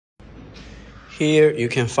Here you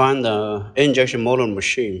can find the injection molding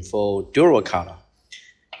machine for dual color.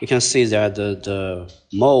 You can see that the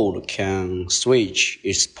mold can switch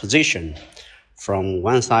its position from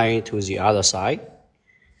one side to the other side.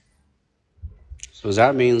 So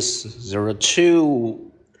that means there are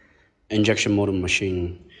two injection molding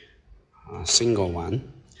machine, single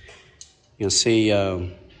one. You can see,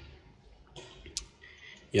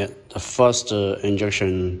 the first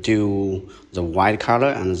injection do the white color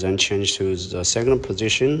and then change to the second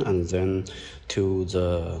position and then to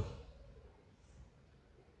the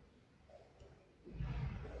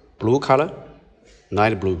blue color,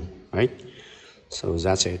 light blue, right? So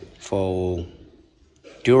that's it for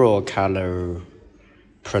dual color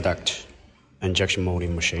product injection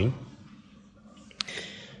molding machine.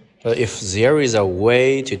 But if there is a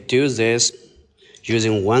way to do this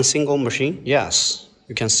using one single machine, yes,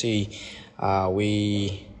 you can see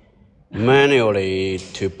we manually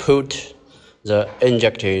to put the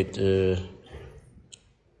injected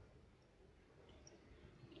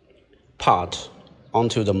part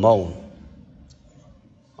onto the mold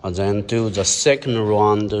and then do the second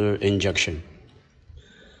round injection.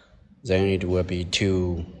 Then it will be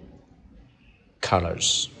two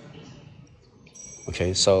colors.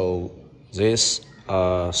 Okay, so this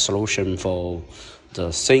solution for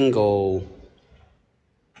the single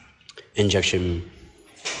injection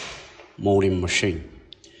molding machine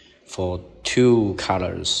for two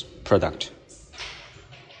colors product.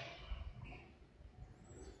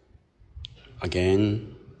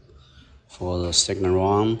 Again, for the second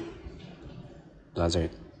round, that's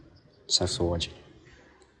it. Thanks for watching.